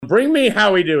Bring me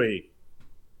Howie Dewey.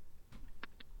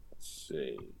 Let's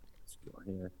see. Let's go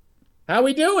here. How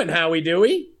we doing, Howie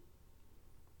Dewey?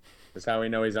 Does Howie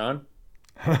know he's on?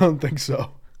 I don't think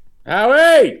so.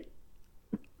 Howie!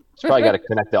 It's probably got to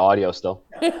connect the audio still.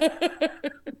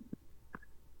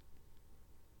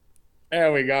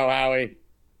 There we go, Howie.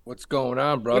 What's going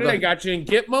on, What brother? do they got you in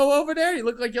Gitmo over there? You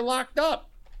look like you're locked up.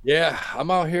 Yeah,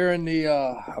 I'm out here in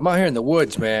the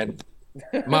woods, man.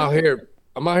 I'm out here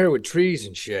with trees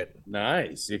and shit.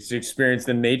 Nice. You experienced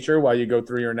the nature while you go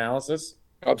through your analysis.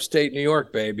 Upstate New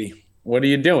York, baby. What are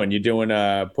you doing? You doing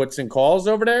puts and calls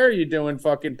over there? Or you doing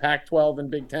fucking Pac-12 and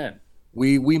Big Ten?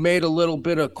 We made a little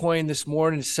bit of coin this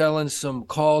morning selling some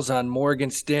calls on Morgan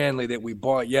Stanley that we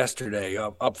bought yesterday,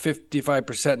 up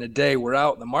 55% in a day. We're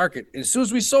out in the market. As soon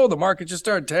as we sold, the market just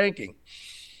started tanking.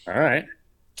 All right.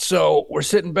 So we're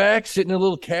sitting back, sitting in a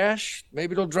little cash.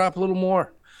 Maybe it'll drop a little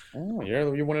more. Oh,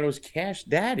 you're one of those cash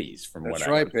daddies from what That's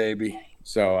I right, heard. baby.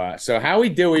 So Howie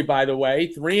Dewey, by the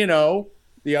way, 3-0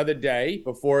 the other day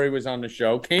before he was on the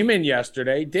show. Came in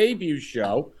yesterday, debut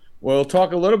show. We'll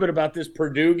talk a little bit about this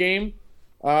Purdue game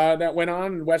that went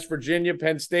on in West Virginia,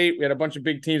 Penn State. We had a bunch of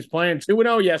big teams playing.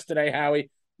 2-0 yesterday, Howie.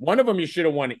 One of them you should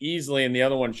have won easily, and the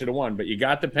other one should have won. But you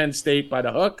got the Penn State by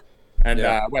the hook, and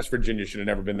West Virginia should have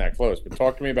never been that close. But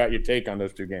talk to me about your take on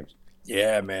those two games.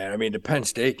 Yeah, man. I mean, the Penn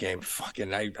State game,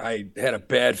 I had a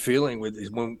bad feeling with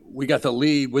when we got the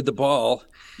lead with the ball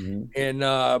and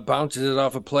bounces it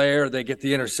off a player. They get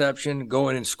the interception, go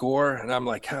in and score. And I'm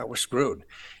like, we're screwed.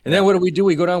 And then what do?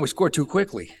 We go down, we score too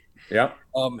quickly. Yeah.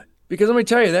 Because let me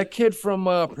tell you, that kid from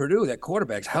Purdue, that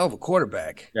quarterback's a hell of a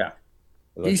quarterback. Yeah.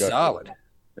 He's solid.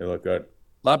 They look good.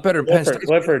 A lot better than Penn State.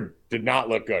 Clifford did not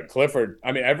look good. Clifford,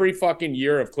 I mean, every fucking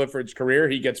year of Clifford's career,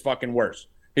 he gets fucking worse.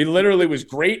 He literally was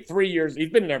great 3 years. He's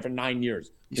been there for 9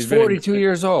 years. He's 42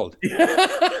 years old.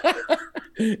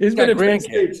 He's been in Penn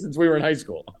State since we were in high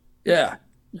school. Yeah.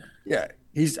 Yeah.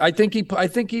 I think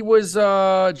he was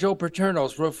Joe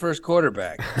Paterno's first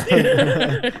quarterback.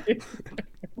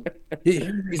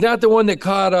 He's not the one that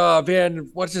caught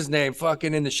what's his name,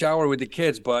 fucking in the shower with the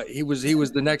kids, but he was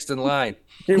the next in line.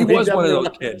 He was one of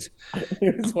those kids. He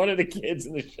was one of the kids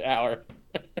in the shower.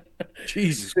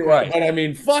 Jesus Christ. But I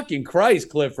mean, fucking Christ,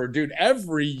 Clifford, dude,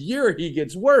 every year he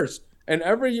gets worse. And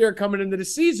every year coming into the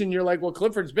season, you're like, well,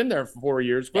 Clifford's been there for 4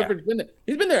 years. Clifford's been there.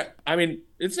 He's been there. I mean,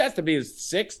 it has to be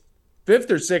his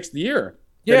fifth or sixth year.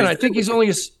 Yeah, and I think he's only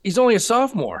a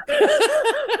sophomore.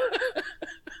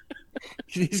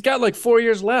 He's got like 4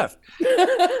 years left.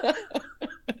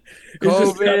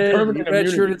 COVID, he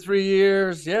redshirted 3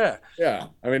 years. Yeah. Yeah.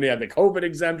 I mean, he had the COVID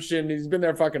exemption. He's been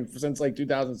there fucking since like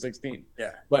 2016.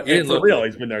 Yeah. But for real,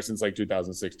 he's been there since like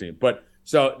 2016. But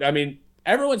so, I mean,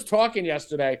 everyone's talking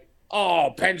yesterday.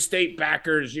 Oh, Penn State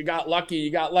backers, you got lucky. You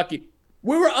got lucky.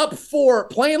 We were up 4,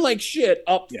 playing like shit,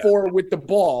 up 4 with the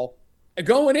ball,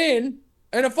 going in,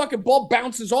 and a fucking ball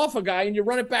bounces off a guy, and you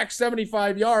run it back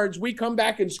 75 yards. We come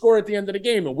back and score at the end of the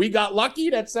game, and we got lucky.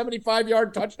 That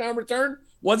 75-yard touchdown return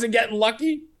wasn't getting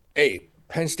lucky. Hey,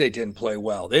 Penn State didn't play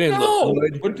well. They didn't look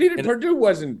good. But Purdue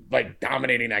wasn't like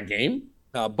dominating that game.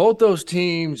 Both those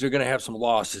teams are going to have some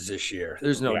losses this year.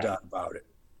 There's no doubt about it.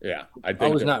 Yeah, I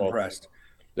was not impressed.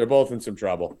 They're both in some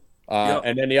trouble.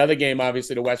 And then the other game,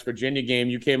 obviously, the West Virginia game,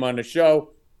 you came on the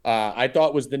show. I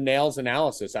thought was the nails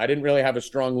analysis. I didn't really have a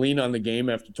strong lean on the game.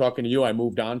 After talking to you, I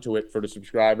moved on to it for the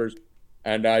subscribers.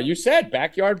 And you said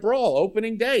backyard brawl,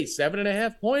 opening day,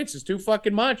 7.5 points is too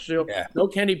fucking much. No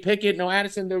Kenny Pickett, no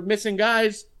Addison. They're missing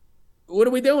guys. What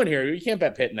are we doing here? You can't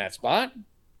bet Pitt in that spot.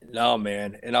 No,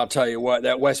 man. And I'll tell you what,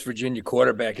 that West Virginia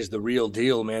quarterback is the real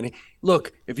deal, man.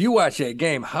 Look, if you watch that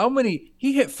game,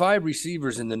 he hit 5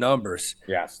 receivers in the numbers.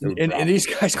 Yes. And these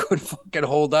guys couldn't fucking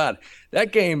hold on.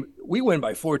 That game, we win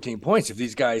by 14 points if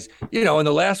these guys, and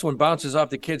the last one bounces off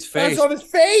the kid's face. That's on his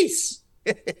face.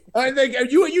 I think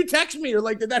you text me. You're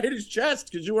like, did that hit his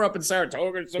chest? Because you were up in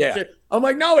Saratoga or some shit. I'm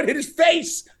like, no, it hit his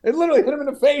face. It literally hit him in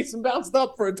the face and bounced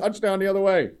up for a touchdown the other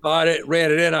way. Got it,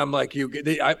 ran it in. I'm like,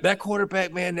 that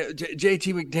quarterback, man,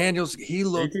 JT McDaniels,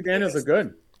 JT Daniels are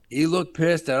good. He looked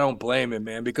pissed. I don't blame him,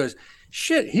 man, because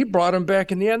shit, he brought him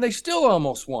back in the end. They still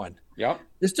almost won. Yep.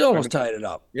 They still almost tied it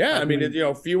up. Yeah, I mean,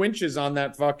 a few inches on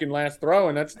that fucking last throw,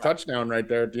 and that's a touchdown right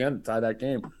there at the end to tie that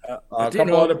game. A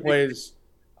couple other plays.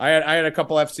 I had a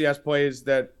couple FCS plays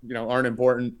that aren't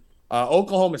important.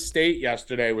 Oklahoma State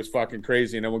yesterday was fucking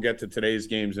crazy, and then we'll get to today's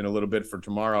games in a little bit for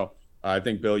tomorrow. I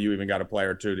think, Bill, you even got a play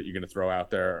or two that you're going to throw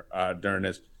out there during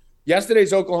this.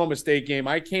 Yesterday's Oklahoma State game,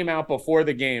 I came out before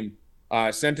the game,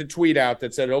 sent a tweet out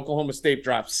that said Oklahoma State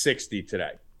dropped 60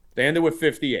 today. They ended with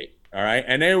 58, all right?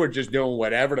 And they were just doing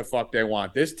whatever the fuck they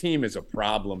want. This team is a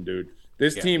problem, dude.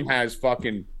 This team has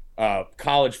fucking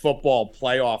college football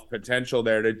playoff potential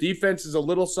there. The defense is a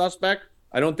little suspect.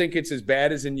 I don't think it's as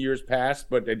bad as in years past,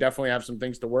 but they definitely have some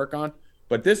things to work on.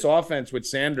 But this offense with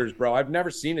Sanders, bro, I've never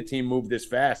seen a team move this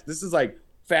fast. This is like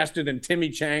faster than Timmy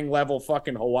Chang level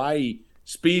fucking Hawaii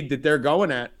speed that they're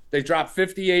going at. They dropped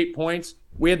 58 points.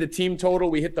 We had the team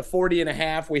total. We hit the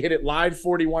 40.5. We hit it live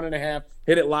 41.5.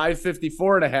 Hit it live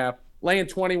 54.5. Laying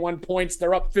 21 points.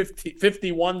 They're up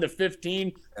 51 to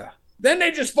 15. Yeah. Then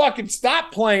they just fucking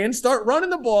stop playing, start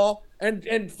running the ball,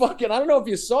 and fucking, I don't know if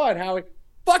you saw it, Howie.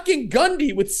 Fucking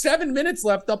Gundy with 7 minutes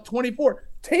left, up 24,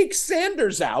 takes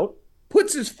Sanders out,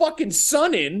 puts his fucking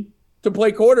son in to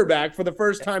play quarterback for the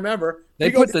first time ever.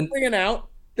 They put the swinging out.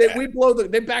 They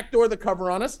backdoor the cover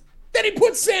on us. Then he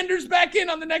puts Sanders back in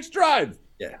on the next drive.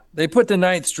 Yeah, they put the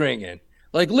 9th string in.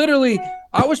 Like, literally,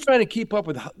 I was trying to keep up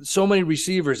with so many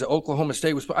receivers that Oklahoma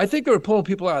State was. I think they were pulling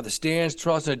people out of the stands,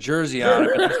 tossing a jersey on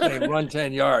them, and saying run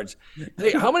 10 yards.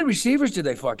 How many receivers did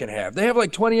they fucking have? They have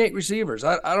like 28 receivers.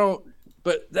 I don't.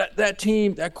 But that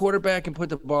team, that quarterback can put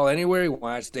the ball anywhere he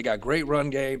wants. They got great run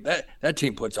game. That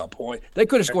team puts up points. They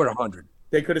could have scored 100.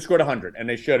 They could have scored 100, and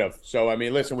they should have. So, I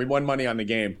mean, listen, we won money on the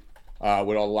game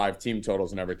with all the live team totals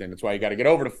and everything. That's why you got to get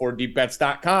over to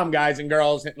 4deepbets.com, guys and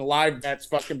girls, hitting the live bets,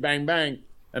 fucking bang, bang.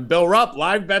 And Bill Rupp,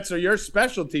 live bets are your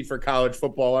specialty for college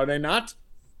football, are they not?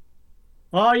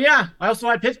 Oh, yeah. I also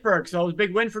had Pittsburgh, so it was a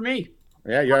big win for me.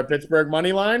 Yeah, you had Pittsburgh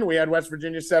money line. We had West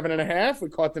Virginia 7.5. We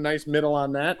caught the nice middle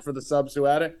on that for the subs who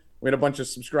had it. We had a bunch of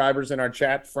subscribers in our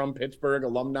chat from Pittsburgh,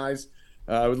 alumni. It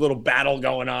was a little battle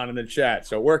going on in the chat.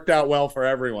 So it worked out well for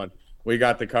everyone. We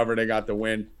got the cover. They got the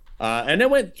win. And then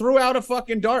went threw out a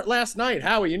fucking dart last night.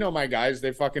 Howie, you know my guys.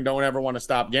 They fucking don't ever want to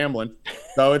stop gambling.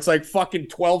 So it's like fucking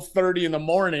 12:30 in the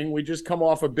morning. We just come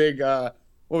off a big what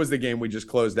was the game we just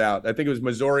closed out? I think it was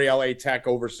Missouri LA Tech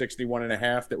over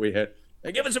 61.5 that we hit.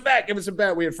 Hey, give us a bet. Give us a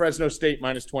bet. We had Fresno State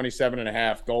minus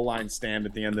 27.5. Goal line stand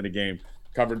at the end of the game,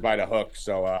 covered by the hook.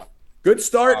 So good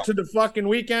start to the fucking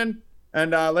weekend.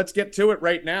 And let's get to it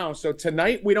right now. So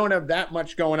tonight we don't have that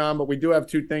much going on, but we do have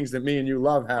two things that me and you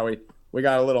love, Howie. We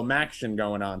got a little Maction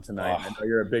going on tonight. I know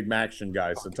you're a big Maction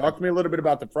guy. So talk to me a little bit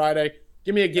about the Friday.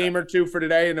 Give me a game or two for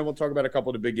today, and then we'll talk about a couple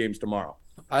of the big games tomorrow.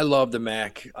 I love the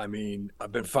MAC. I mean,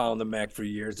 I've been following the MAC for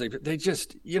years. They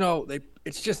just,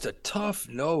 it's just a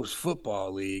tough-nosed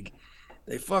football league.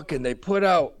 They put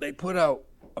out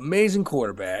amazing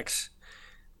quarterbacks.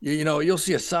 You'll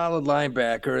see a solid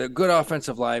linebacker, a good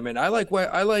offensive lineman. I like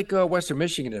Western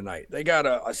Michigan tonight. They got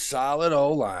a solid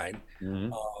O-line.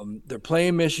 Mm-hmm. They're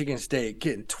playing Michigan State,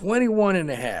 getting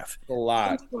 21.5. A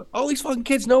lot. All these fucking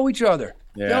kids know each other.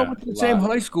 Yeah, they all went to the same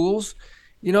high schools.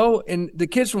 And the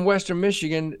kids from Western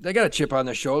Michigan, they got a chip on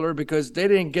their shoulder because they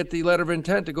didn't get the letter of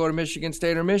intent to go to Michigan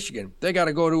State or Michigan. They got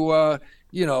to go to,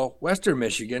 Western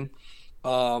Michigan,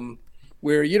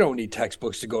 where you don't need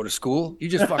textbooks to go to school. You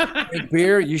just fucking drink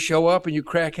beer, you show up, and you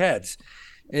crack heads.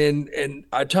 And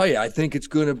I tell you, I think it's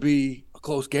going to be a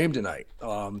close game tonight.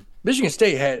 Michigan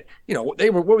State had,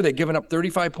 what were they giving up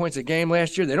 35 points a game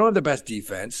last year? They don't have the best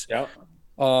defense. Yeah.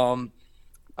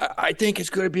 I think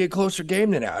it's going to be a closer game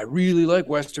than that. I really like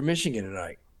Western Michigan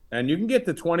tonight. And you can get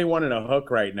the 21 and a hook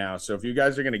right now. So if you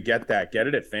guys are going to get that, get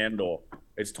it at FanDuel.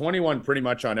 It's 21 pretty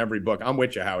much on every book. I'm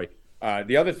with you, Howie.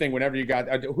 The other thing, whenever you got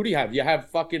who do you have? You have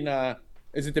fucking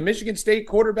is it the Michigan State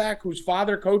quarterback whose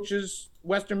father coaches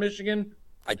Western Michigan?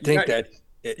 I think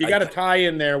you got a tie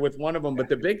in there with one of them. But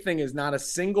the big thing is not a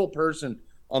single person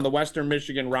on the Western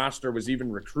Michigan roster was even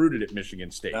recruited at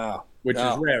Michigan State, which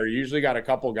is rare. You usually got a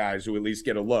couple guys who at least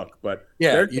get a look. But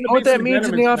yeah, you know what that means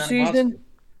in the offseason?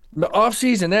 The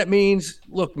offseason, that means,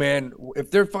 look, man, if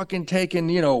they're fucking taking,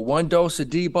 one dose of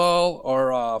D-ball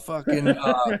or fucking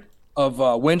of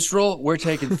Winstrel, we're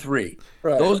taking 3.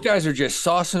 Right. Those guys are just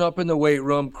saucing up in the weight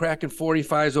room, cracking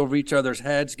 45s over each other's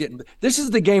heads. This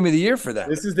is the game of the year for them.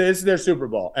 This is their Super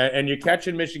Bowl, and you're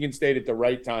catching Michigan State at the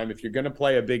right time. If you're going to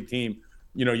play a big team,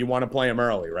 you want to play them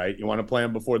early, right? You want to play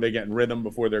them before they get in rhythm,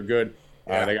 before they're good.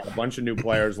 Yeah. They got a bunch of new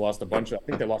players, I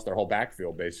think they lost their whole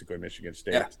backfield, basically, Michigan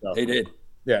State. Yeah, they did.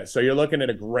 Yeah, so you're looking at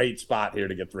a great spot here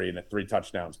to get 3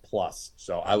 touchdowns plus.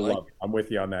 So I'm with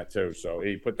you on that too. So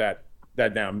he put that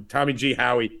down. Tommy G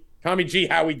Howie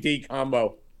D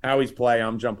combo. Howie's play.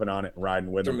 I'm jumping on it and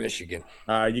riding with him. Michigan.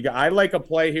 I like a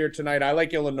play here tonight. I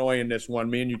like Illinois in this one.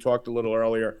 Me and you talked a little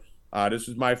earlier. This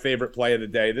was my favorite play of the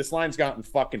day. This line's gotten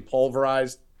fucking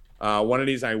pulverized. One of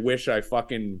these I wish I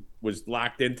fucking was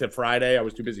locked into Friday. I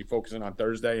was too busy focusing on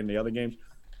Thursday and the other games.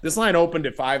 This line opened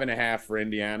at 5.5 for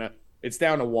Indiana. It's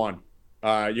down to 1.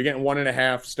 You're getting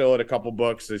 1.5 still at a couple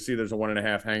books. I see there's a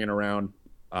 1.5 hanging around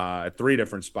at 3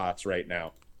 different spots right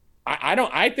now.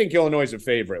 I think Illinois is a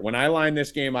favorite. When I line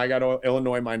this game, I got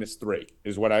Illinois -3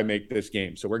 is what I make this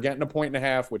game. So we're getting a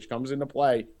 1.5, which comes into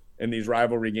play in these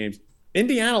rivalry games.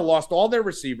 Indiana lost all their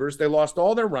receivers. They lost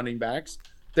all their running backs.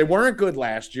 They weren't good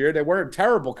last year. They were a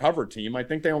terrible cover team. I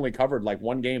think they only covered like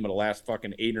one game of the last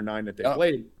fucking 8 or 9 that they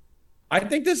played. I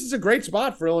think this is a great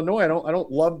spot for Illinois. I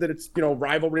don't love that it's,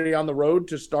 rivalry on the road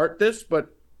to start this, but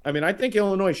I mean, I think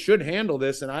Illinois should handle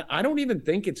this, and I don't even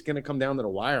think it's going to come down to the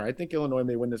wire. I think Illinois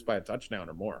may win this by a touchdown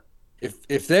or more.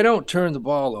 If they don't turn the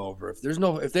ball over, if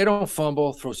they don't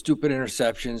fumble, throw stupid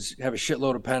interceptions, have a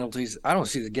shitload of penalties, I don't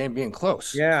see the game being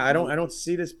close. Yeah, I don't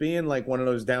see this being like one of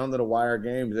those down to the wire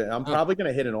games. I'm probably going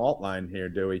to hit an alt line here,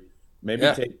 Dewey. Maybe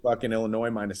take fucking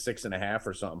Illinois -6.5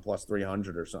 or something, plus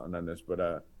 300 or something on this.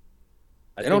 But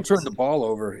they don't turn the ball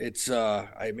over. It's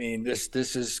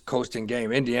this is coasting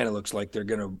game. Indiana looks like they're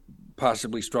going to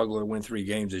possibly struggle to win 3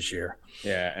 games this year.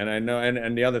 Yeah, and I know,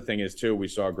 and the other thing is too, we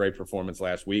saw a great performance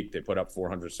last week. They put up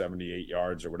 478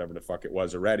 yards or whatever the fuck it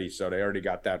was already, so they already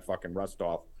got that fucking rust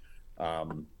off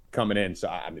coming in. So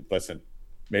I mean, listen,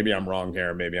 maybe I'm wrong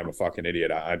here, maybe I'm a fucking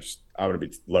idiot. I'm going to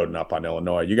be loading up on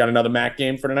Illinois. You got another MAC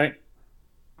game for tonight?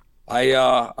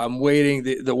 I'm waiting.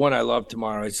 The one I love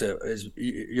tomorrow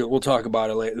we'll talk about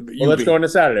it later. Well, let's go into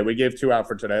Saturday. We gave 2 out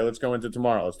for today. Let's go into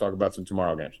tomorrow. Let's talk about some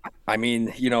tomorrow games. I mean,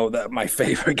 that my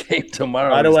favorite game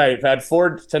tomorrow. By the way, we've had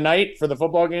 4 tonight for the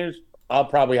football games. I'll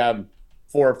probably have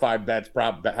 4 or 5 bets.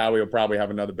 Howie will probably have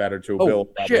another bet or 2. Oh, Bill will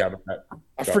probably have a bet.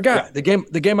 I forgot the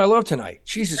game I love tonight.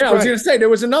 Jesus Christ. I was going to say there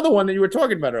was another one that you were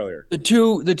talking about earlier. The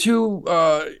two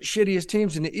shittiest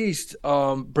teams in the East,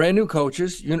 brand new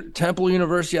coaches. Temple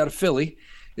University out of Philly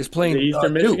is playing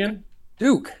Eastern Michigan.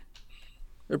 Duke.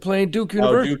 They're playing Duke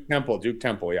University. Duke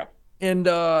Temple, yeah. And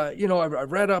I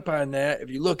read up on that. If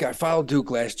you look, I followed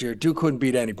Duke last year. Duke couldn't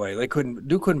beat anybody.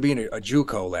 Duke couldn't beat a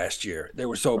JUCO last year. They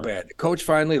were so bad. The coach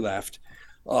finally left.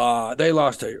 They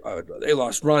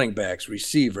lost running backs,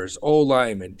 receivers,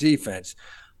 O-linemen, defense.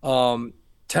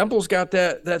 Temple's got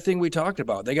that thing we talked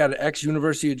about. They got an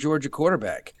ex-University of Georgia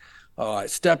quarterback.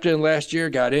 Stepped in last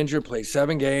year, got injured, played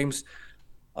 7 games.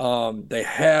 They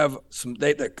have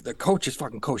the coach is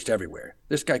fucking coached everywhere.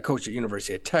 This guy coached at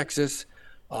University of Texas,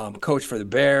 coached for the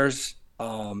Bears.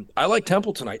 I like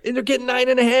Temple tonight, and they're getting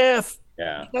 9.5.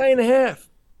 Yeah, 9.5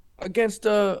 against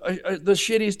the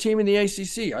shittiest team in the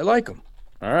ACC. I like them.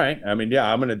 All right. I mean,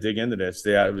 yeah, I'm going to dig into this.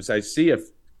 I see a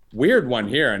weird one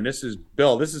here, and this is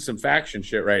Bill. This is some faction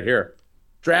shit right here.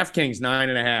 DraftKings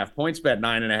 9.5, PointsBet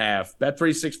 9.5,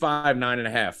 Bet365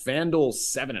 9.5, FanDuel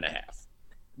 7.5.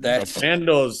 That's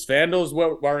FanDuel's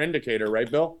what our indicator,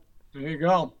 right, Bill? There you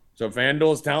go. So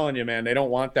FanDuel's telling you, man, they don't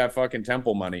want that fucking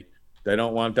Temple money. They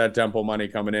don't want that Temple money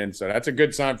coming in. So that's a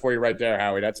good sign for you right there,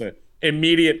 Howie. That's an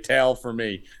immediate tell for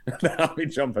me. I'll be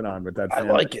jumping on with that. I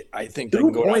like it. I think they 2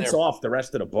 can go points down there. off the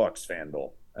rest of the books,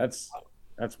 FanDuel. That's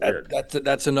weird.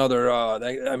 That's another.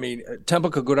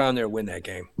 Temple could go down there and win that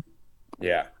game.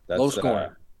 Yeah, that's Low scoring.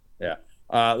 Yeah.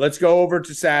 Let's go over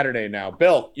to Saturday now.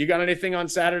 Bill, you got anything on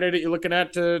Saturday that you're looking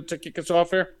at to kick us off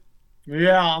here?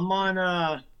 Yeah, I'm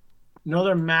on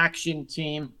another Maxion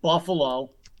team,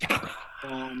 Buffalo.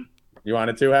 You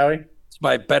want it to, Howie? It's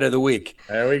my bet of the week.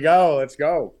 There we go. Let's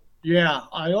go. Yeah,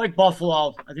 I like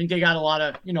Buffalo. I think they got a lot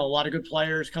of good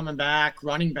players coming back,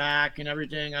 running back and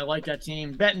everything. I like that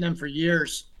team. Betting them for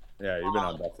years. Yeah, you've been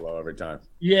on Buffalo every time.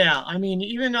 Yeah, I mean,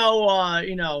 even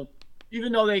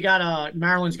though they got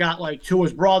Maryland's got like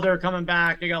Tua's brother coming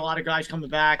back, they got a lot of guys coming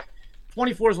back.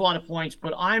 24 is a lot of points,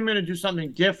 but I'm going to do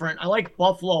something different. I like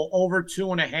Buffalo over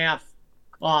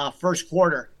 2.5 first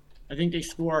quarter. I think they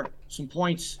score some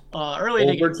points early.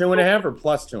 Over 2.5 or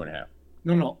plus 2.5?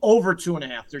 No, over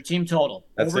 2.5. Their team total.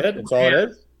 That's over it? That's all it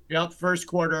is? Yep, first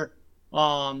quarter.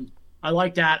 I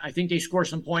like that. I think they score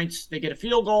some points. They get a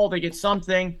field goal. They get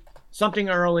something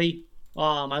early.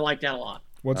 I like that a lot.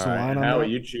 What's the line on Howie, that?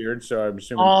 you cheered, so I'm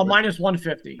assuming. Minus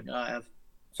 150.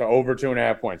 So over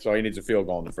 2.5 points. All he needs a field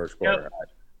goal in the first quarter. Yep.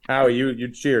 Howie, you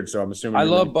cheered, so I'm assuming. I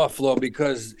love Buffalo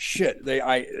because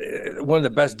one of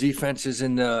the best defenses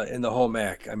in the whole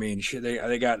MAC. I mean,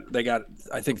 they got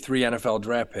I think 3 NFL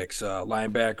draft picks,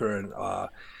 linebacker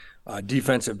and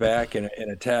defensive back and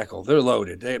a tackle. They're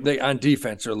loaded. They on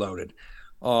defense are loaded.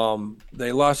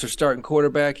 They lost their starting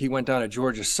quarterback. He went down to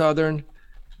Georgia Southern,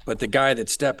 but the guy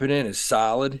that's stepping in is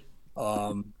solid.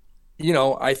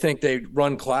 I think they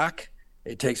run clock.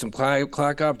 They take some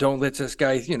clock off. Don't let this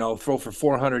guy, throw for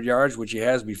 400 yards, which he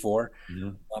has before.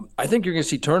 Mm-hmm. I think you're going to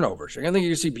see turnovers. I think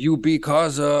you're going to see UB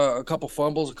cause a couple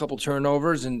fumbles, a couple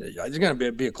turnovers, and it's going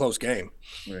to be a close game.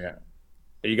 Yeah.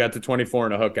 You got the 24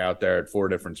 and a hook out there at 4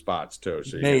 different spots, too.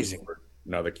 So amazing.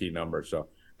 Another key number. So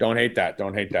Don't hate that.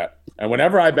 Don't hate that. And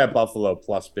whenever I bet Buffalo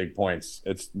plus big points,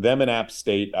 it's them and App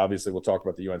State. Obviously, we'll talk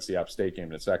about the UNC App State game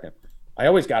in a second. I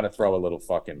always got to throw a little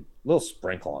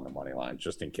sprinkle on the money line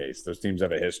just in case. Those teams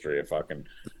have a history of fucking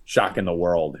shocking the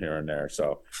world here and there.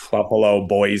 So Buffalo,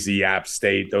 Boise, App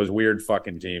State, those weird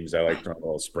fucking teams. I like throwing a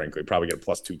little sprinkle. You probably get a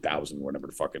plus 2,000, whatever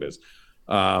the fuck it is.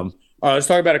 All right, let's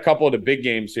talk about a couple of the big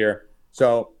games here.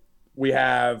 So we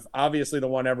have obviously the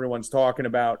one everyone's talking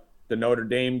about, the Notre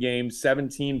Dame game,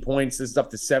 17 points. This is up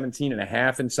to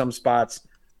 17.5 in some spots.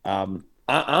 I'm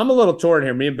a little torn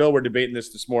here. Me and Bill were debating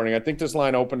this morning. I think this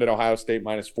line opened at Ohio State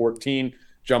minus 14,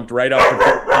 jumped right up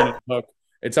to 14.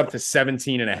 It's up to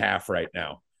 17.5 right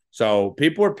now. So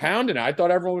people are pounding it. I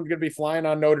thought everyone was going to be flying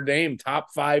on Notre Dame, top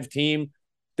 5 team.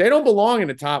 They don't belong in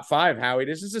the top 5, Howie.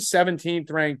 This is a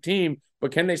 17th ranked team,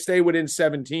 but can they stay within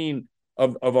 17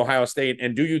 of Ohio State?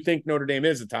 And do you think Notre Dame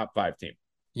is a top 5 team?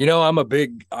 You know, I'm a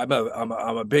big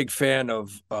fan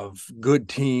of good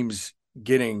teams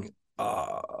getting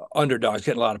underdogs,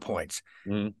 getting a lot of points.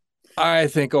 Mm-hmm. I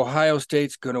think Ohio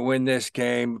State's going to win this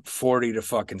game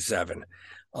 40-7.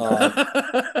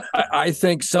 I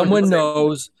think somebody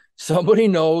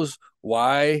knows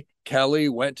why Kelly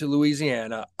went to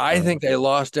Louisiana. I think they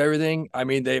lost everything. I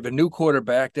mean, they have a new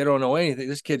quarterback. They don't know anything.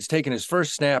 This kid's taking his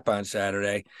first snap on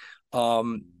Saturday.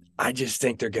 I just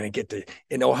think they're going to get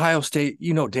in Ohio State,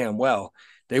 you know damn well,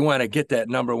 they want to get that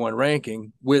number 1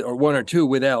 ranking or 1 or 2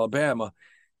 with Alabama.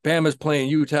 Bama's playing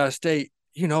Utah State.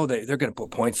 You know, they're going to put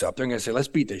points up. They're going to say, let's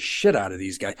beat the shit out of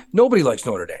these guys. Nobody likes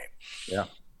Notre Dame. Yeah.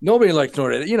 Nobody likes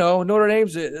Notre Dame. You know, Notre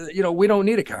Dame's, we don't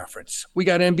need a conference. We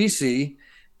got NBC.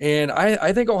 And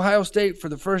I think Ohio State, for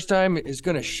the first time, is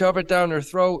going to shove it down their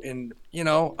throat. And,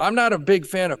 I'm not a big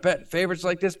fan of betting favorites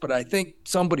like this, but I think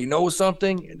somebody knows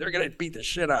something, and they're going to beat the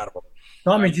shit out of them.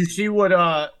 Tommy, did you see what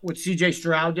C.J.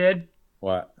 Stroud did?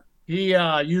 What? He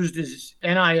used his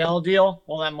NIL deal,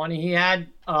 all that money he had,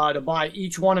 to buy give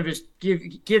each one of his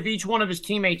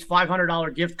teammates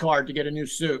 $500 gift card to get a new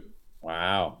suit.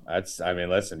 Wow.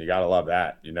 Listen, you got to love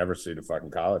that. You never see the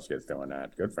fucking college kids doing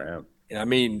that. Good for him. I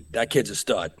mean, that kid's a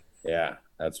stud. Yeah,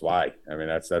 that's why. I mean,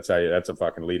 that's a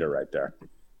fucking leader right there.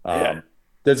 Yeah.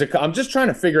 I'm just trying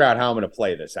to figure out how I'm going to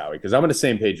play this, Howie, because I'm on the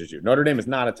same page as you. Notre Dame is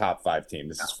not a top 5 team.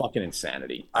 This is fucking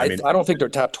insanity. I don't think they're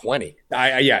top 20.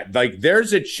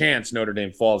 There's a chance Notre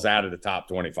Dame falls out of the top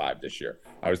 25 this year.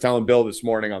 I was telling Bill this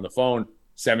morning on the phone,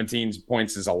 17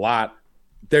 points is a lot.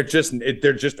 They're just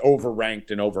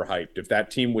overranked and overhyped. If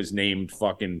that team was named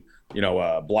fucking,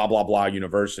 blah, blah, blah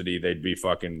university, they'd be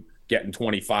fucking getting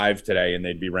 25 today and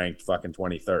they'd be ranked fucking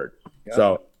 23rd. Yeah.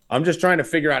 So I'm just trying to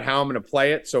figure out how I'm going to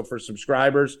play it. So for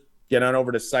subscribers, get on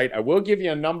over to the site. I will give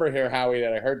you a number here, Howie,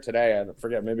 that I heard today. I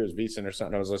forget, maybe it was VSiN or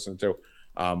something I was listening to.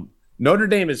 Notre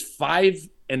Dame is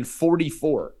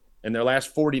 5-44 in their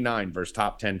last 49 versus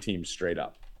top 10 teams straight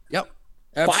up. Yep.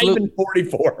 Absolutely.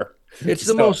 5-44. It's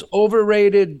the most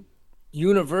overrated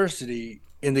university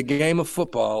in the game of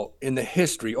football in the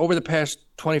history over the past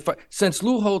 25 since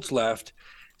Lou Holtz left,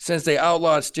 since they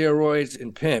outlawed steroids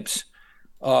and pimps.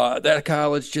 That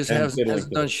college just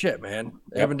hasn't done shit, man.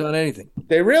 They haven't done anything.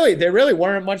 They really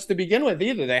weren't much to begin with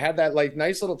either. They had that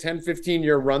nice little 10-15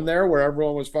 year run there where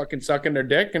everyone was fucking sucking their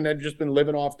dick, and they'd just been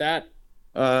living off that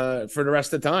for the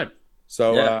rest of the time.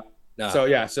 So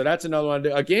so that's another one.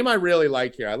 A game I really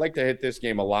like here. I like to hit this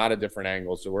game a lot of different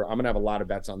angles. So I'm gonna have a lot of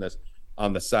bets on this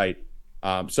on the site.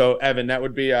 So Evan, that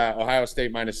would be Ohio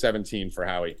State minus 17 for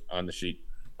Howie on the sheet.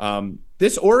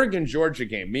 This Oregon-Georgia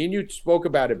game, me and you spoke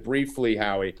about it briefly,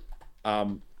 Howie.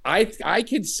 I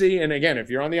could see, and again, if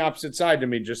you're on the opposite side to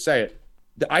me, just say it.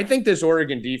 I think this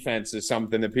Oregon defense is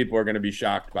something that people are going to be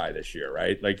shocked by this year,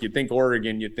 right? Like, you think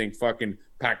Oregon, you think fucking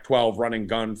Pac-12 running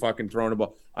gun, fucking throwing a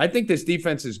ball. I think this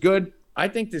defense is good. I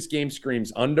think this game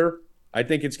screams under. I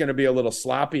think it's going to be a little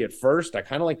sloppy at first. I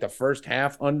kind of like the first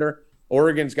half under.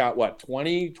 Oregon's got,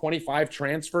 20, 25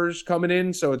 transfers coming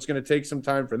in, so it's going to take some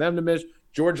time for them to miss.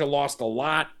 Georgia lost a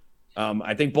lot.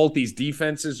 I think both these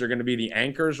defenses are going to be the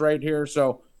anchors right here.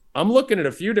 So I'm looking at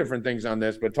a few different things on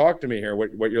this, but talk to me here,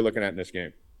 what you're looking at in this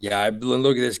game. Yeah, I've been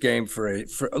looking at this game for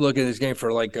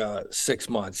 6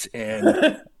 months,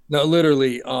 and no,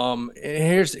 literally.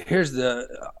 Here's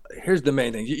the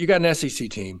main thing. You got an SEC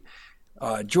team.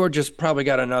 Georgia's probably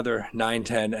got another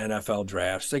 9-10 NFL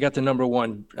drafts. They got the number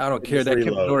 1. I don't care. That kid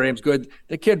from Notre Dame's good.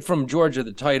 The kid from Georgia,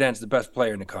 the tight end's the best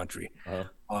player in the country.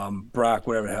 Brock,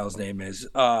 whatever the hell his name is.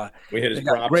 We hit his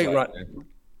props. Great run.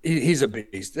 He's a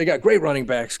beast. They got great running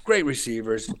backs, great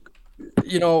receivers.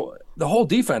 The whole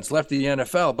defense left the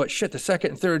NFL, but shit, the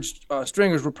second and third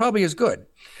stringers were probably as good.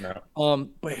 No.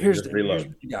 But here's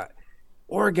what you got.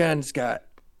 Oregon's got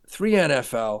 3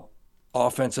 NFL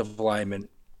offensive linemen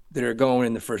that are going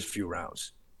in the first few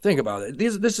rounds. Think about it.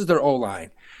 This is their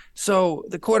O-line. So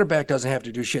the quarterback doesn't have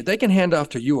to do shit. They can hand off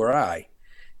to you or I,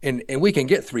 and we can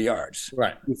get 3 yards,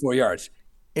 right, 4 yards.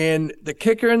 And the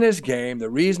kicker in this game, the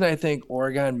reason I think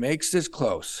Oregon makes this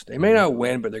close, they may not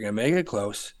win, but they're going to make it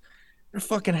close. Their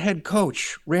fucking head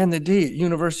coach ran the D at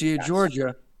University of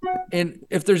Georgia. And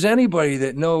if there's anybody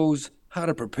that knows how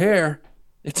to prepare,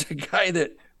 it's a guy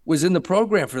that was in the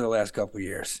program for the last couple of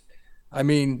years. I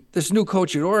mean, this new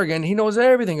coach at Oregon, he knows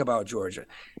everything about Georgia.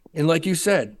 And like you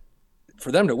said,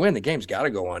 for them to win, the game's got to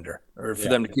go under, or for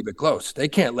them to keep it close. They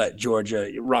can't let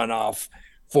Georgia run off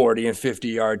 40 and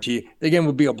 50-yard tee. The game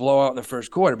would be a blowout in the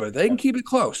first quarter, but if they can keep it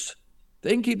close.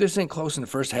 They can keep this thing close in the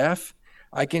first half.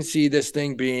 I can see this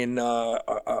thing being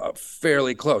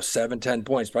fairly close, 7-10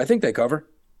 points, but I think they cover.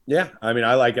 Yeah, I mean,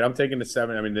 I like it. I'm taking the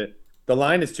 7. I mean, the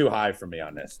line is too high for me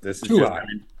on this. This is too just, high. I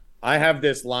mean, I have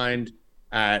this lined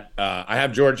at I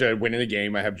have Georgia winning the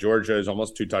game. I have Georgia is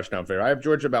almost 2 touchdown favorite. I have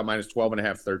Georgia about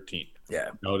 -12.5, 13. Yeah.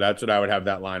 No, that's what I would have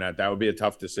that line at. That would be a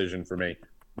tough decision for me.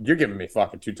 You're giving me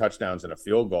fucking 2 touchdowns and a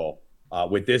field goal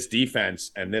with this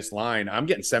defense and this line. I'm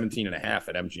getting 17.5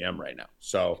 at MGM right now.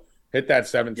 So hit that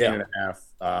 17.5.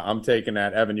 I'm taking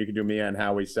that. Evan, you can do me and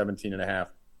Howie 17.5.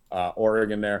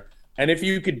 Oregon there. And if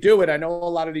you could do it, I know a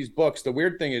lot of these books. The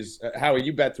weird thing is, Howie,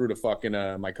 you bet through the fucking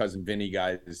my cousin Vinny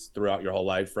guys throughout your whole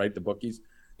life, right? The bookies.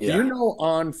 Yeah. Do you know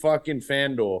on fucking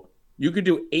FanDuel, you could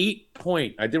do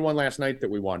 8-point. I did one last night that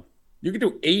we won. You could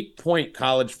do 8-point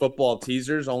college football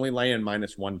teasers, only laying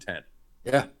 -110.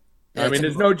 Yeah. I mean,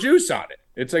 there's no juice on it.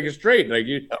 It's like a straight. Like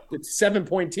it's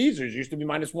 7-point teasers. Used to be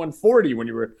 -140 when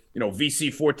you were,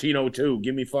 VC 1402.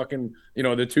 Give me fucking, the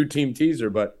 2-team teaser.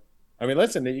 But I mean,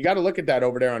 listen, you got to look at that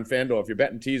over there on FanDuel if you're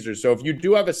betting teasers. So if you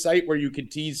do have a site where you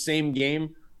could tease same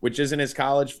game, which isn't as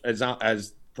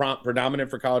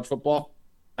predominant for college football,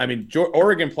 I mean,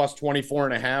 Oregon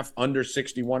 +24.5, under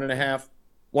 61.5.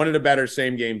 One of the better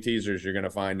same game teasers you're going to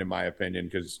find, in my opinion,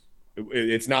 because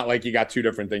it's not like you got 2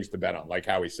 different things to bet on, like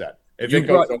Howie said. If it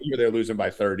goes over, they're losing by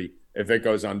 30. If it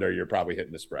goes under, you're probably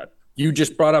hitting the spread. You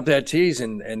just brought up that tease,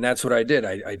 and that's what I did.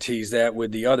 I teased that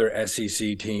with the other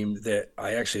SEC team that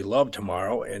I actually love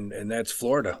tomorrow, and that's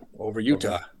Florida over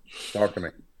Utah. Okay. Talk to me.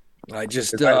 I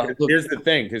just here's the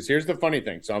thing, because here's the funny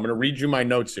thing. So I'm going to read you my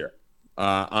notes here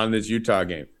on this Utah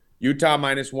game. Utah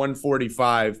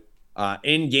 -145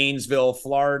 in Gainesville.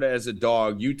 Florida as a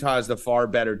dog. Utah is the far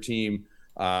better team.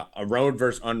 A road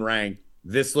versus unranked.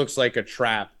 This looks like a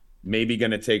trap. Maybe going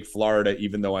to take Florida,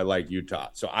 even though I like Utah.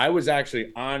 So I was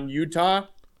actually on Utah,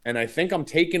 and I think I'm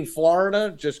taking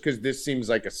Florida just because this seems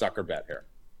like a sucker bet here.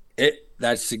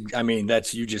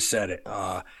 You just said it.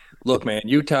 Look, man,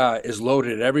 Utah is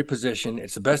loaded at every position.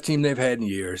 It's the best team they've had in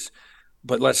years.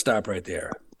 But let's stop right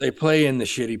there. They play in the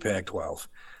shitty Pac-12.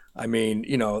 I mean,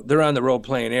 they're on the road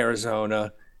playing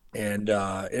Arizona and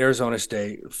Arizona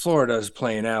State. Florida's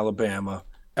playing Alabama,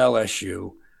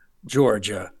 LSU,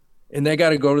 Georgia. And they got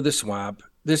to go to the Swamp.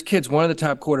 This kid's one of the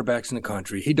top quarterbacks in the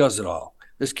country. He does it all.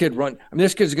 This kid's going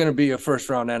to be a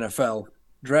first-round NFL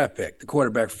draft pick, the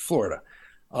quarterback for Florida.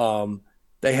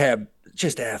 They have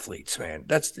just athletes, man.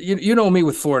 That's you know me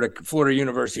with Florida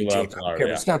University team.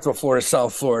 It's not Florida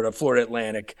South Florida, Florida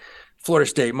Atlantic, Florida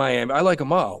State, Miami. I like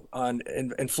them all.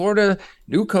 And Florida,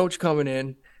 new coach coming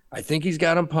in. I think he's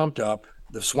got them pumped up.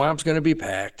 The Swamp's going to be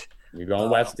packed. You're going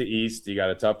west to east. You got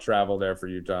a tough travel there for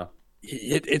Utah.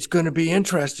 It's going to be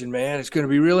interesting, man. It's going to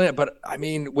be really. But I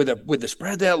mean, with the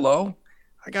spread that low,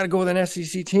 I got to go with an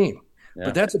SEC team. Yeah.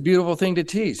 But that's a beautiful thing to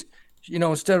tease.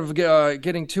 Instead of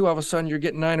getting 2, all of a sudden you're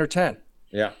getting 9 or 10.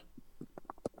 Yeah.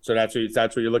 So that's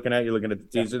what you're looking at. You're looking at the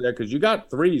teaser there because you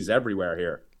got 3s everywhere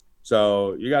here.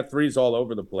 So you got 3s all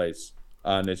over the place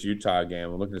on this Utah game.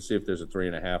 I'm looking to see if there's a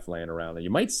 3.5 laying around there. You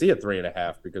might see a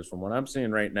 3.5 because from what I'm seeing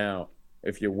right now,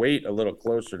 if you wait a little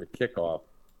closer to kickoff,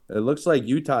 it looks like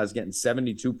Utah is getting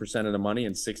 72% of the money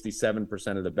and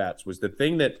 67% of the bets.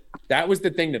 That was the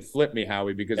thing that flipped me,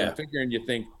 Howie, because I'm figuring you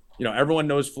think, everyone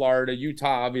knows Florida.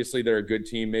 Utah, obviously, they're a good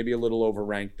team, maybe a little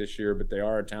overranked this year, but they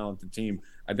are a talented team.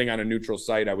 I think on a neutral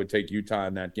site, I would take Utah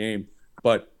in that game.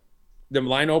 But the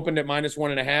line opened at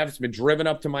 -1.5. It's been driven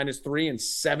up to -3, and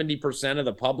 70% of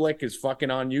the public is fucking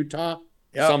on Utah.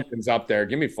 Yep. Something's up there.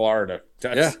 Give me Florida.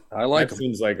 I like that.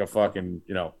 Seems like a fucking,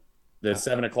 the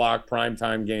 7 o'clock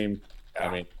primetime game.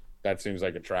 I mean, that seems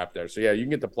like a trap there. So, yeah, you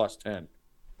can get the +10.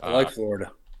 I like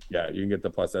Florida. Yeah, you can get the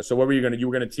 +10. So, what were you going to – you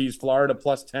were going to tease Florida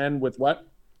 +10 with what?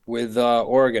 With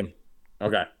Oregon.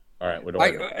 Okay. All right, with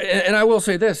Oregon. And I will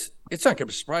say this. It's not going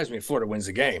to surprise me if Florida wins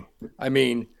the game. I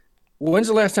mean, when's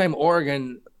the last time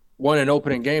Oregon won an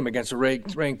opening game against a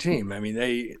ranked team? I mean,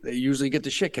 they usually get the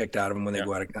shit kicked out of them when they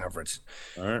go out of conference.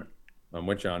 All right. I'm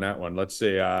with you on that one. Let's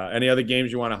see. Any other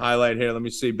games you want to highlight here? Let me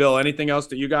see. Bill, anything else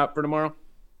that you got for tomorrow?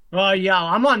 Yeah,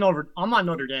 I'm on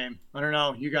Notre Dame. I don't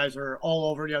know. You guys are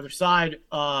all over the other side.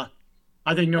 I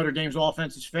think Notre Dame's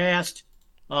offense is fast.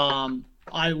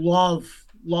 I love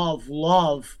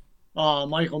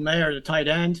Michael Mayer, the tight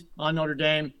end on Notre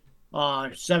Dame.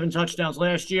 7 touchdowns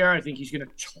last year. I think he's going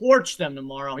to torch them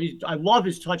tomorrow. I love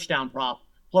his touchdown prop,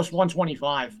 plus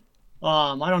 125.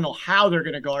 I don't know how they're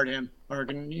going to guard him, or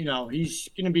he's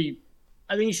going to be.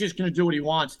 I think he's just going to do what he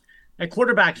wants. That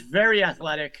quarterback's very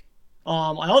athletic.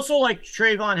 I also like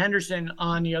Trayvon Henderson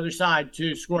on the other side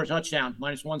to score a touchdown,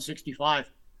 minus 165. I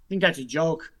think that's a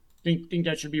joke. Think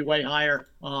that should be way higher.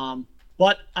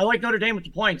 But I like Notre Dame with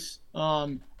the points.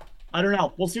 I don't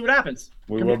know. We'll see what happens.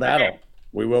 We will battle.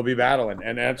 We will be battling.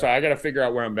 And that's why I got to figure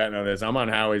out where I'm betting on this. I'm on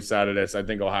Howie's side of this. I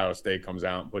think Ohio State comes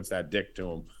out and puts that dick to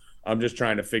them. I'm just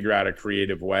trying to figure out a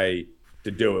creative way to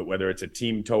do it, whether it's a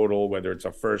team total, whether it's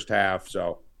a first half.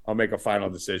 So I'll make a final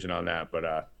decision on that.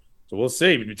 But so we'll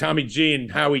see. Tommy G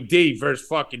and Howie D versus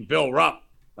fucking Bill Rupp.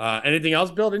 Anything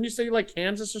else, Bill? Didn't you say you like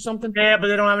Kansas or something? Yeah, but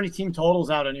they don't have any team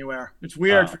totals out anywhere. It's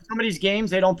weird. For some of these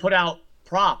games, they don't put out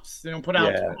props. They don't put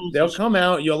out totals. They'll come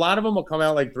out. A lot of them will come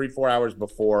out like 3-4 hours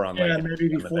before on maybe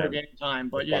before game time.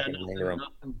 But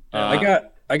nothing.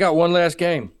 I got one last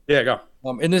game. Yeah, go.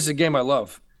 And this is a game I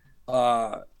love.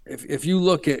 If you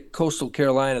look at Coastal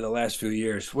Carolina the last few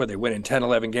years, where they winning 10,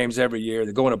 11 games every year,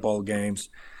 they're going to bowl games.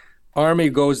 Army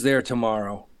goes there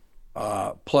tomorrow,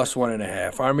 plus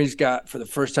 1.5. Army's got, for the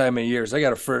first time in years, I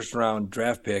got a first-round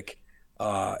draft pick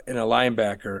and a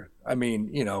linebacker. I mean,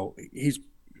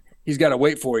 he's got to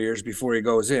wait 4 years before he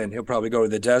goes in. He'll probably go to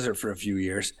the desert for a few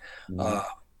years.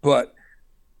 But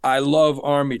I love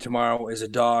Army tomorrow as a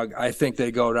dog. I think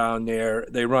they go down there.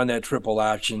 They run that triple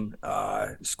option,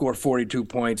 score 42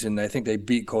 points, and I think they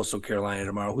beat Coastal Carolina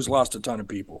tomorrow, who's lost a ton of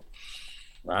people.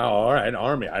 Wow. All right.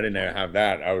 Army. I didn't have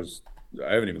that. I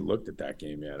haven't even looked at that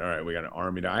game yet. All right. We got an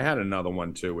Army. I had another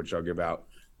one too, which I'll give out.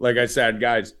 Like I said,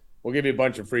 guys, we'll give you a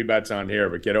bunch of free bets on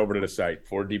here, but get over to the site,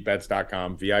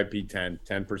 4deepbets.com, VIP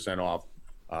 10% off.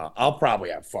 I'll probably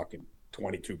have fucking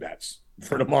 22 bets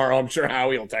for tomorrow. I'm sure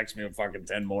Howie will text me with fucking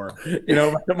 10 more,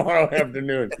 tomorrow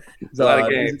afternoon. It's a lot of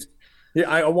games. Yeah,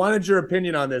 I wanted your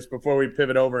opinion on this before we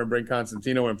pivot over and bring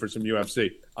Constantino in for some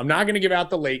UFC. I'm not going to give out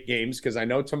the late games because I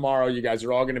know tomorrow you guys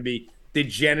are all going to be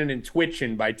degenerating and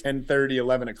twitching by 10:30,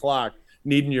 11 o'clock,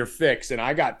 needing your fix. And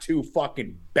I got 2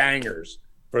 fucking bangers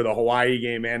for the Hawaii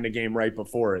game and the game right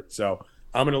before it. So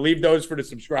I'm going to leave those for the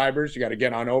subscribers. You got to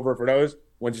get on over for those.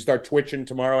 Once you start twitching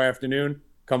tomorrow afternoon,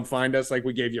 come find us like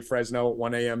we gave you Fresno at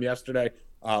 1 a.m. yesterday.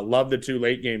 Love the 2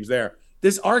 late games there.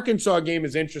 This Arkansas game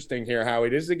is interesting here, Howie.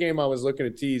 This is a game I was looking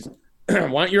to tease. I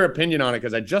want your opinion on it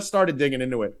because I just started digging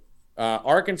into it.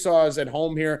 Arkansas is at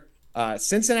home here.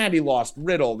 Cincinnati lost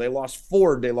Riddle. They lost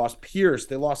Ford. They lost Pierce.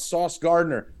 They lost Sauce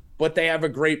Gardner. But they have a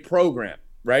great program,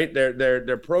 right?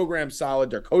 Their program's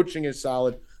solid. Their coaching is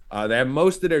solid. They have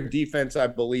most of their defense, I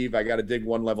believe. I got to dig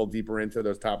one level deeper into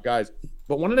those top guys.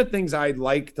 But one of the things I'd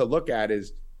like to look at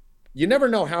is you never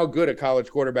know how good a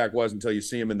college quarterback was until you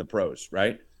see him in the pros,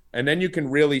 right? And then you can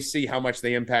really see how much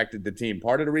they impacted the team.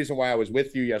 Part of the reason why I was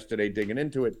with you yesterday digging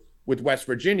into it with West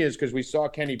Virginia is because we saw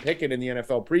Kenny Pickett in the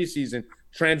NFL preseason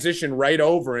transition right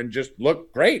over and just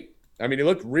look great. I mean, he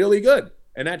looked really good.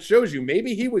 And that shows you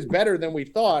maybe he was better than we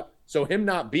thought. So him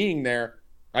not being there,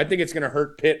 I think it's going to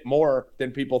hurt Pitt more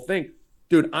than people think.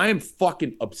 Dude, I am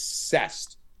fucking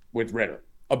obsessed with Ridder.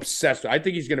 Obsessed. I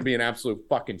think he's going to be an absolute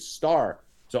fucking star.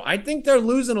 So I think they're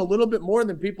losing a little bit more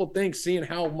than people think, seeing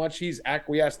how much he's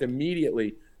acquiesced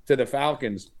immediately to the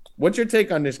Falcons. What's your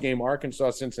take on this game,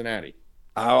 Arkansas-Cincinnati?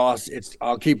 I'll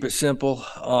keep it simple.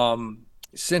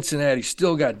 Cincinnati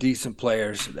still got decent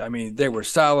players. I mean, they were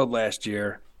solid last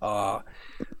year, and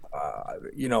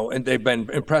they've been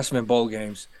impressive in bowl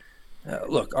games.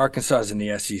 Look, Arkansas is in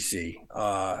the SEC.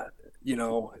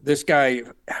 This guy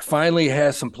finally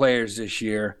has some players this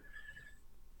year.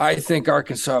 I think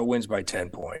Arkansas wins by 10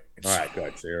 points. All right,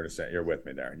 good. So you're with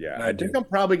me there. Yeah, I think I'm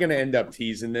probably going to end up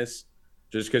teasing this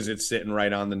just because it's sitting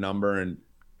right on the number. And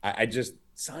I just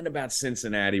something about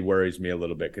Cincinnati worries me a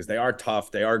little bit because they are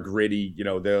tough. They are gritty.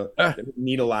 They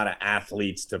need a lot of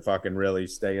athletes to fucking really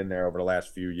stay in there over the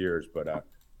last few years. But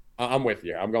I'm with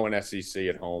you. I'm going SEC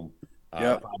at home.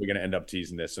 Probably going to end up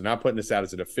teasing this. So not putting this out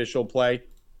as an official play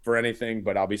for anything,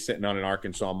 but I'll be sitting on an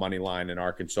Arkansas money line, an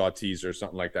Arkansas teaser,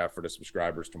 something like that for the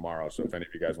subscribers tomorrow. So if any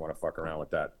of you guys want to fuck around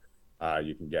with that,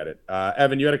 you can get it.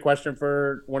 Evan, you had a question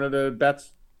for one of the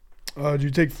bets? Did you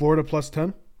take Florida plus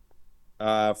 10?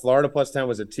 Florida plus 10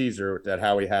 was a teaser that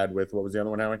Howie had with, what was the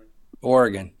other one, Howie?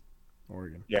 Oregon.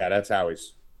 Yeah, that's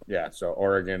Howie's. Yeah, so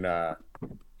Oregon,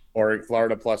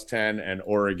 Florida +10 and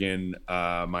Oregon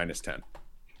 -10.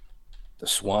 The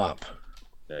swamp.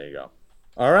 There you go.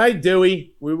 All right,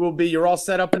 Dewey. You're all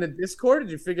set up in a Discord.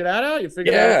 Did you figure that out?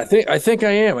 Yeah, I think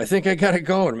I am. I think I got it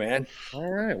going, man. All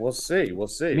right, we'll see.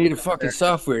 I need a fucking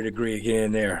software degree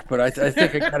again there, but I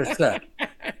think I got it set.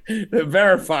 The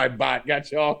verified bot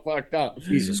got you all fucked up.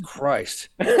 Jesus Christ.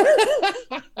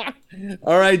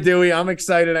 All right, Dewey. I'm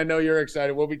excited. I know you're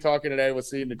excited. We'll be talking today. We'll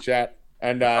see you in the chat.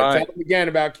 And tell them again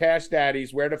about Cash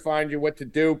Daddies, where to find you, what to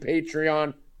do,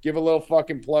 Patreon. Give a little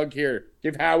fucking plug here.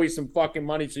 Give Howie some fucking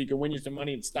money so you can win you some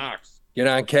money in stocks. Get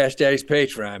on Cash Daddy's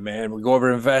Patreon, man. We go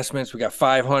over investments. We got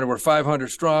 500. We're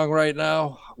 500 strong right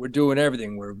now. We're doing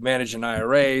everything. We're managing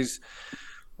IRAs.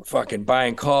 We're fucking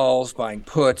buying calls, buying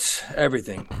puts,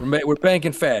 everything. We're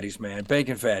banking fatties, man.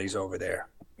 Banking fatties over there.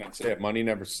 That's it. Money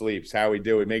never sleeps. Howie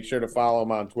Dewey. Make sure to follow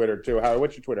him on Twitter, too. Howie,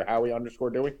 what's your Twitter?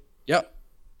 Howie_Dewey? Yep.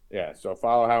 Yeah, so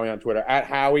follow Howie on Twitter at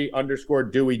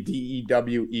Howie_Dewey,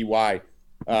 DEWEY.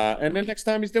 And then next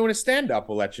time he's doing a stand-up,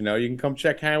 we'll let you know. You can come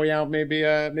check Howie out maybe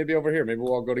over here. Maybe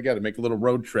we'll all go together, make a little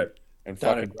road trip, and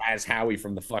fucking razz Howie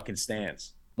from the fucking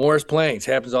stands. Morris Plains.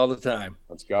 Happens all the time.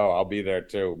 Let's go. I'll be there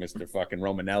too, Mr. fucking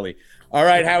Romanelli. All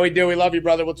right, Howie Dewey. Love you,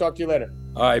 brother. We'll talk to you later.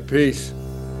 All right, peace.